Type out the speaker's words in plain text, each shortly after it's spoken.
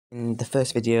In the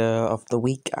first video of the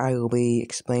week, I will be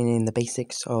explaining the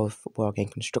basics of Wargame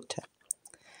Constructor.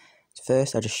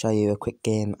 First, I'll just show you a quick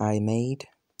game I made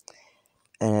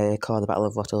called the Battle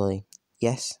of Waterloo.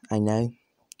 Yes, I know,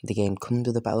 the game comes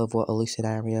with the Battle of Waterloo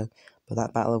scenario, but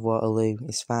that Battle of Waterloo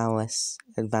is far less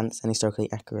advanced and historically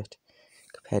accurate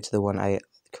compared to the one I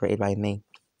created by me.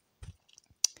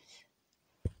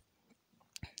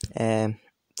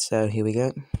 So here we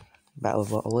go, Battle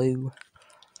of Waterloo.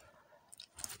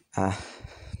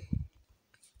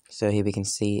 So here we can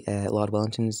see Lord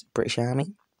Wellington's British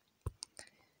Army,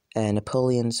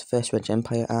 Napoleon's First French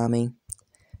Empire Army.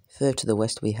 Further to the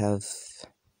west we have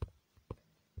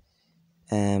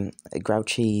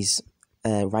Grouchy's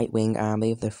right-wing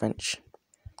army of the French,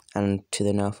 and to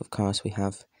the north, of course, we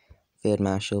have Field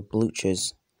Marshal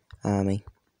Blucher's army,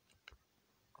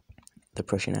 the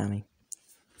Prussian army.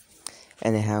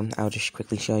 Anyhow, I'll just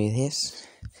quickly show you this.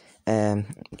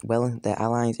 Well, the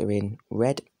Allies are in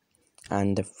red,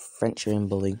 and the French are in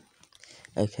blue.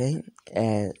 Okay,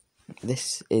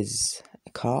 this is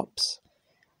a corps,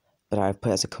 but I've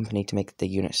put as a company to make the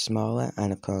unit smaller,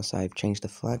 and of course I've changed the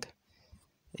flag.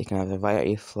 You can have a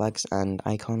variety of flags and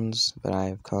icons, but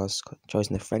I've of course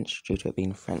chosen the French due to it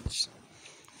being French.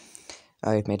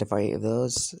 I've made a variety of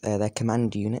those. They're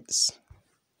command units,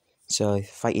 so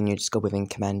fighting units go within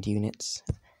command units,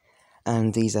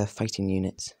 and these are fighting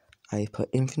units. I put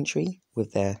infantry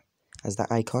with as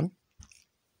that icon.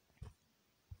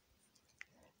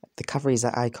 The cavalry is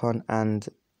that icon, and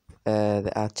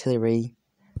the artillery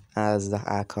as the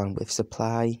icon, with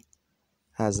supply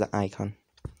as the icon.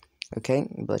 Okay,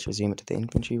 but let's resume it to the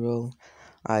infantry role.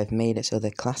 I've made it so the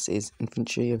class is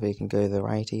infantry, where you can go with a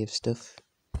variety of stuff.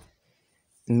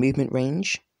 Movement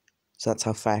range, so that's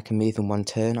how far I can move in one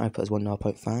turn, I put as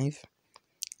 0.5.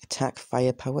 Attack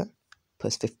firepower,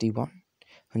 plus 51.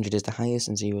 100 is the highest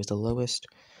and 0 is the lowest,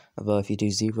 although if you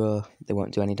do 0, they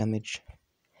won't do any damage.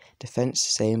 Defense,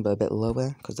 same, but a bit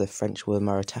lower, because the French were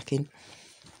more attacking.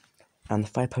 And the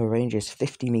firepower range is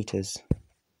 50 meters.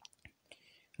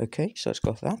 Okay, so let's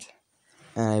go for that.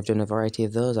 I've done a variety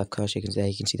of those. Of course, you can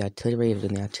see the artillery. I've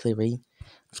done the artillery.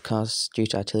 Of course, due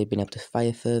to artillery being able to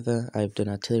fire further, I've done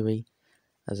artillery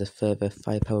as a further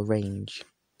firepower range.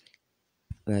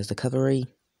 And there's the cavalry.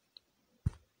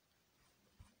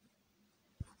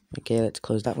 Okay, let's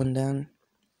close that one down.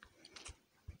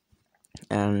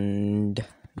 And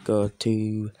go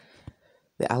to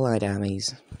the Allied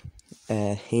armies.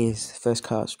 Here's First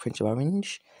Corps Prince of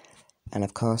Orange. And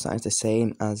of course, that is the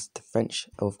same as the French.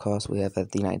 Of course, we have the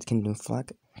United Kingdom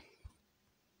flag.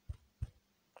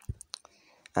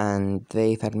 And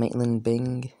they've had Maitland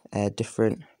Bing,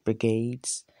 different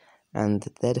brigades. And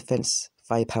their defense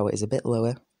firepower is a bit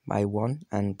lower by 1.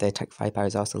 And their attack firepower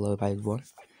is also lower by 1.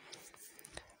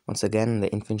 Once again,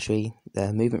 the infantry,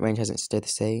 the movement range hasn't stayed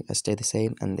the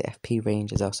same. And the FP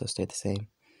range has also stayed the same.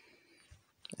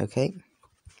 Okay,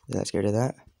 let's get rid of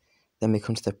that. Then we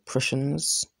come to the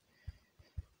Prussians.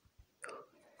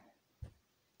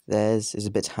 Theirs is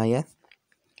a bit higher,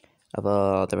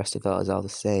 although the rest of it is all the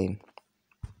same.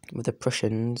 With the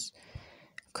Prussians,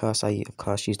 I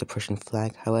use the Prussian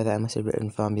flag. However, I must have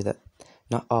informed you that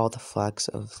not all the flags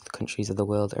of the countries of the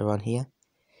world are on here,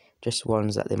 just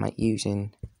ones that they might use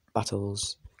in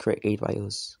battles created by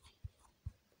us.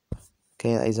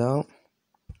 Okay, that is all.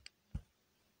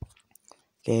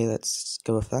 Okay, let's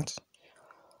go with that.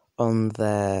 On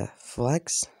the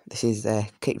flags, this is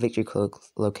quick victory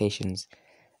locations.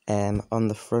 On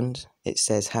the front, it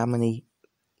says how many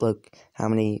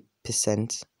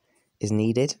percent is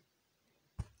needed,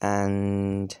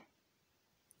 and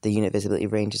the unit visibility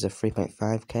range is of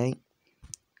 3.5k.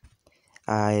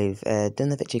 I've done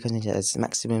the victory contingent as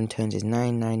maximum turns is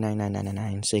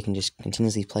 9, so you can just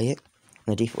continuously play it.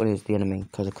 And the default one is the enemy,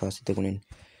 because of course they're winning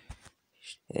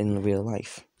in real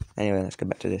life. Anyway, let's go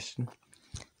back to this.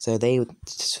 So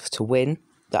to win,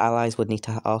 the Allies would need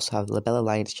to also have La Belle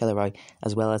Alliance, Charleroi,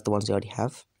 as well as the ones they already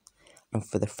have. And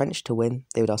for the French to win,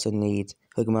 they would also need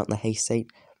Hougoumont-la-Haye Saint,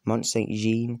 Mont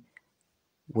Saint-Jean,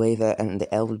 Waver, and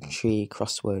the Elm Tree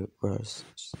Crossroads.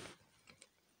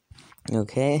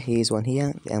 Okay, here's one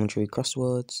here, the Elm Tree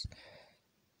Crossroads.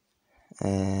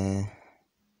 There,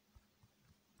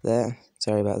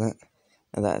 sorry about that.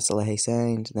 And that's the La Haye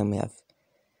Saint. Then we have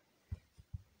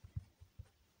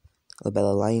La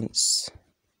Belle Alliance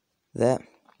there.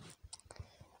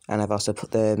 And I've also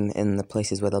put them in the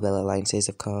places where the Belle Alliance is,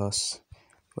 of course,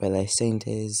 where the Saint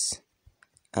is,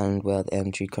 and where the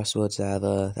Elm Tree Crossroads are,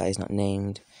 though that is not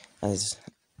named as...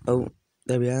 Oh,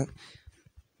 there we are.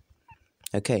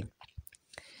 Okay.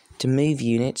 To move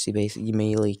units, you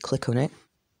merely click on it.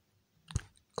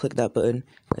 Click that button.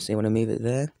 Let's say you want to move it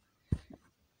there.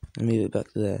 and move it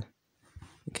back to there.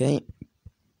 Okay.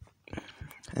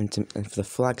 And for the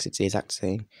flags, it's the exact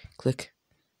same. Click.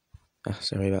 Oh,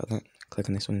 sorry about that. Click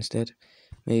on this one instead.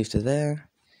 Move to there.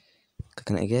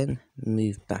 Click on it again.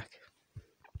 Move back.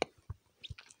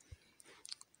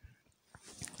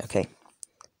 Okay.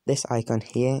 This icon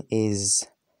here is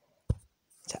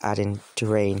to add in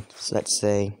terrain. So let's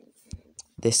say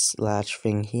this large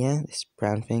thing here, this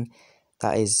brown thing,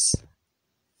 that is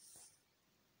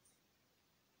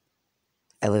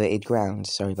elevated ground.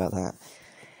 Sorry about that.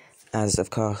 As of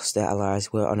course the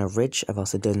allies were on a ridge, I've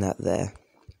also done that there.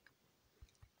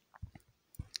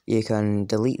 You can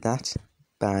delete that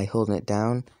by holding it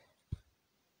down.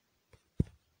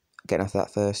 Getting off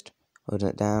that first, holding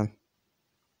it down.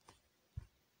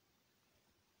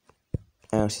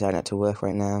 I don't see that to work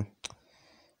right now.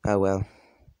 Oh well.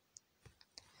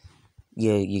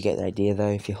 You get the idea though.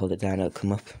 If you hold it down, it'll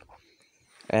come up.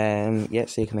 Yeah,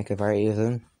 so you can make a variety of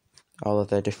them, all of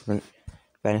their different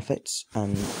benefits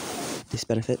and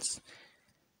disbenefits.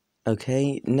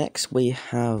 Okay, next we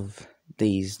have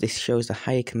these. This shows the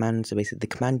higher commands, so basically the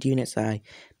command units I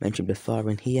mentioned before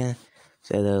in here.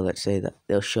 So let's say that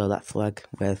they'll show that flag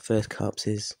where the first corpse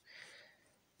is.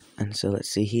 And so let's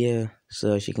see here.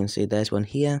 So as you can see, there's one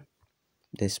here.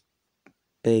 This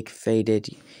big faded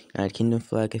United Kingdom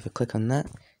flag. If I click on that,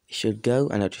 it should go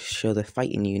and it'll just show the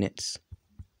fighting units.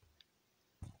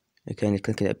 Okay, and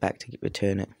clicking it back to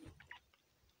return it.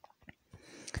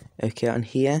 Okay, on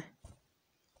here,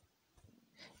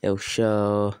 it'll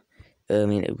show. It'll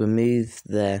remove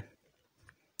the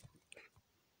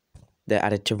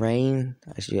added terrain,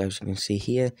 as you can see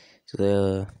here.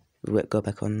 So we'll go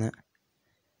back on that.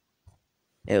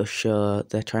 It'll show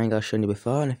the triangle I've shown you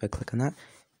before, and if I click on that,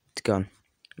 it's gone.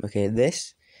 Okay,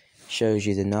 this shows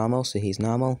you the normal, so here's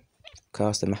normal. Of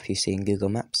course, the map you see in Google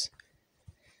Maps.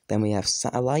 Then we have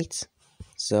satellite.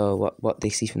 So what they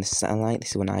see from the satellite,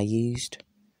 this is one I used.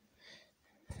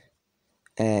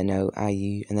 And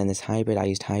then there's hybrid, I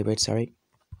used hybrid, sorry.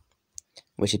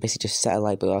 Which is basically just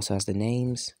satellite, but also has the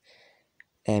names.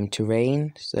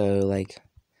 Terrain, so like,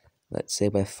 let's say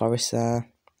where forests are.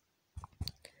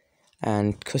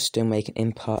 And custom, where you can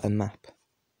import a map.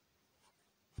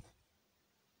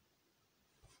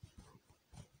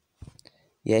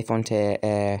 Yeah, if you want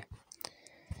a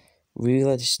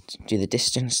ruler, just do the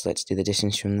distance. Let's do the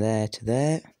distance from there to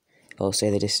there. Or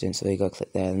say the distance, so you go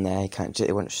click there and there.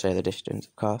 It won't show the distance,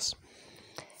 of course.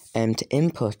 To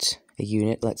input a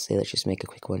unit, let's just make a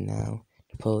quick one now.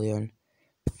 Napoleon,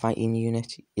 fighting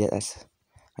unit. Yeah,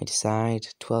 I decide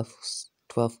 12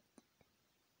 corps.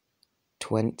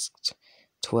 A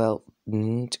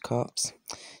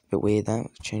bit weird that.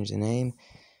 Change the name.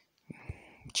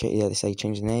 Yeah, they say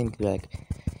change the name. Could be like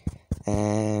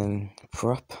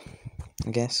prop,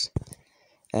 I guess.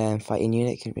 Fighting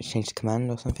unit, can we change the command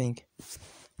or something?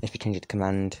 If we change it to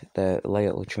command, the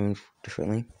layout will change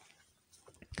differently.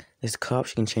 There's the corps,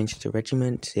 you can change it to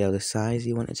regiment, see how the size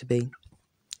you want it to be.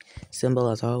 Symbol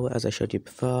as always, as I showed you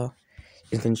before.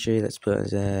 Infantry, let's put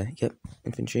it as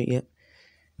infantry, yep.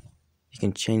 You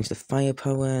can change the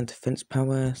firepower and defense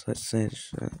power, so let's say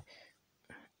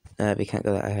we can't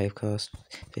go that high, of course.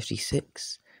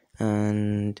 56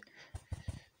 and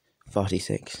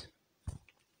 46.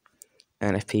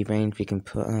 And FP range we can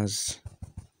put as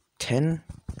 10.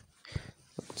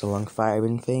 It's a long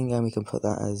firing thing, and we can put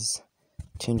that as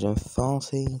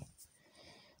 240.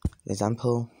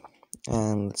 Example.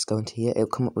 And let's go into here. It'll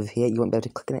come up with here. You won't be able to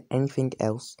click on anything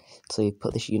else. So you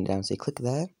put this unit down. So you click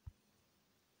there.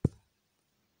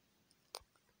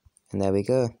 And there we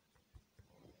go.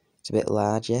 It's a bit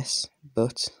large, yes,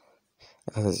 but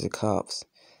because it's a corpse.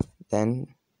 Then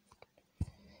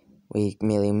we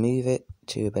merely move it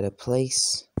to a better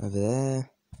place over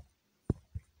there.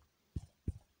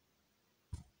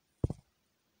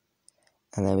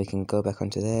 And then we can go back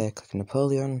onto there, click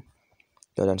Napoleon,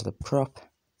 go down to the prop,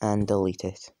 and delete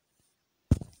it.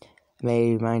 I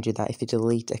may remind you that if you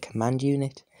delete a command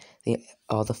unit,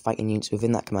 all the fighting units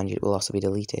within that command unit will also be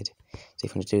deleted. So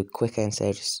if you want to do it quicker and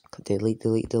say just delete,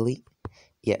 delete.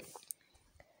 Yep.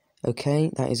 Okay,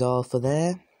 that is all for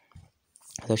there.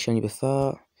 As I've shown you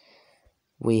before,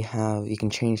 you can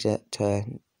change that to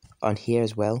on here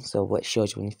as well, so what it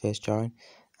shows you when you first join,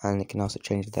 and it can also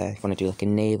change it there. If you want to do like a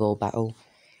naval battle,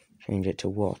 change it to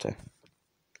water.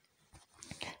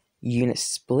 Unit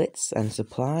splits and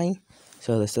supply.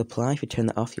 So the supply, if you turn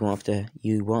that off, you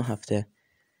won't have to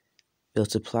build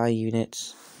supply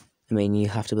units. You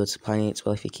have to build supply units.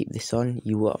 Well, if you keep this on,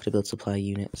 you won't have to build supply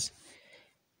units.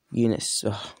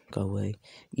 Go away.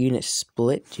 Unit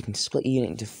split, you can split your unit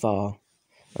into 4.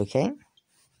 Okay?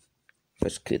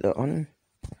 Let's click that on.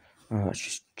 Oh, that's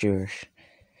just Jewish.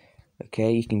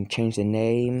 Okay, you can change the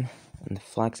name and the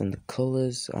flags and the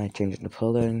colours. I changed it to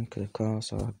Napoleon because, of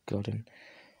course, oh god.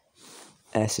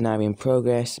 Scenario in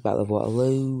progress, Battle of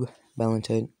Waterloo,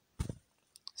 Wellington.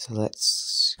 So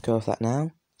let's go with that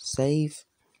now. Save.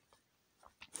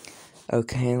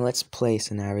 Okay, let's play a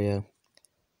scenario.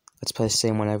 Let's play the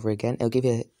same one over again. It'll give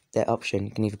you the option.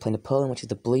 You can either play Napoleon, which is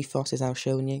the blue forces I was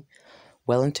showing you,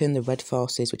 Wellington, the red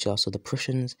forces, which are also the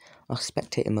Prussians, or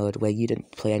spectator mode, where you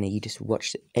don't play any, you just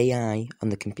watch the AI on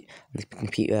the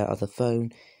computer or the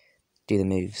phone do the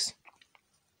moves.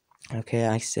 Okay,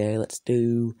 I say let's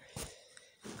do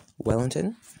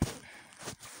Wellington.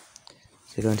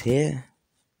 So go into here,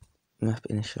 map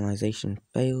initialization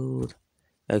failed.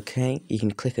 Okay, you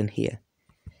can click on here.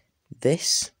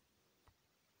 This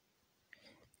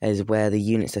is where the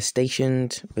units are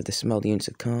stationed with the small units,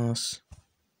 of course.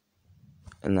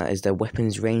 And that is the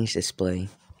weapons range display.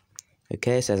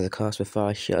 Okay, it says of course before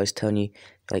I shot, I was telling you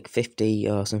like 50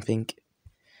 or something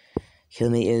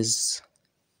kilometers.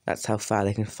 That's how far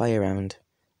they can fly around.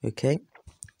 Okay,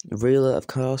 ruler, of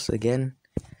course, again,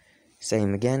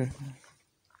 same again.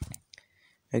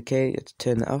 Okay, let's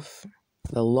turn that off.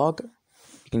 The log,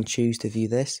 you can choose to view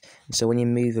this. So when you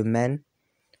move the men,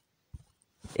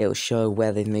 it'll show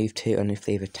where they've moved to and if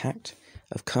they've attacked.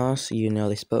 Of course, you know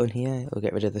this button here, it'll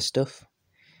get rid of the stuff.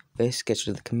 This gets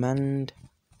rid of the command.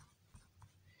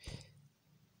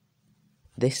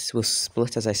 This will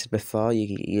split, as I said before,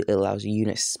 it allows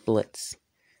unit splits.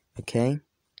 Okay,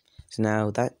 so now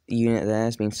that unit there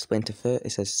has been split into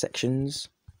it says sections.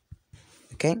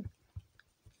 Okay,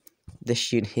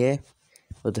 this unit here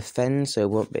will defend,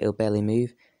 so it'll barely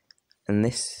move. And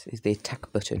this is the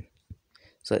attack button.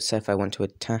 So let's say if I want to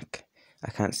attack,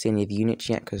 I can't see any of the units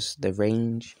yet because the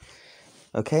range.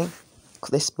 Okay,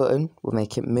 this button will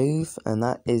make it move, and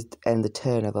that is the end of the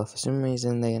turn. Although for some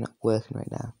reason they are not working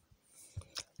right now.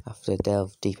 I have to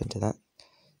delve deep into that.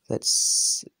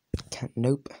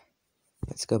 Nope.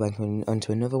 Let's go back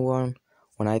onto another one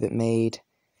I haven't made.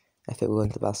 If it were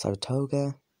into Battle of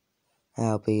Saratoga,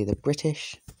 I'll be the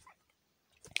British.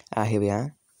 Here we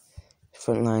are.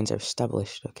 Front lines are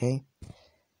established, okay?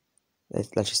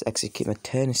 Let's just execute my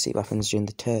turn and see what happens during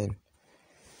the turn.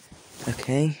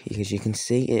 Okay, as you can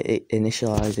see, it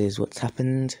initializes what's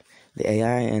happened, the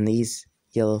AI, and these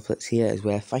yellow flicks here is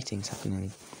where fighting's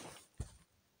happening.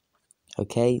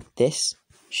 Okay, this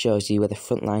shows you where the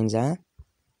front lines are.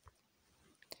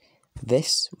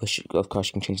 This, which of course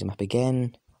you can change the map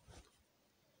again.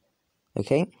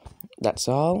 Okay, that's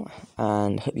all,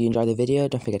 and hope you enjoyed the video.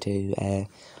 Don't forget to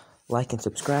like and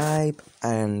subscribe,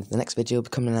 and the next video will be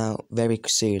coming out very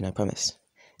soon, I promise.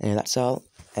 Anyway, that's all.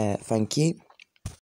 Thank you.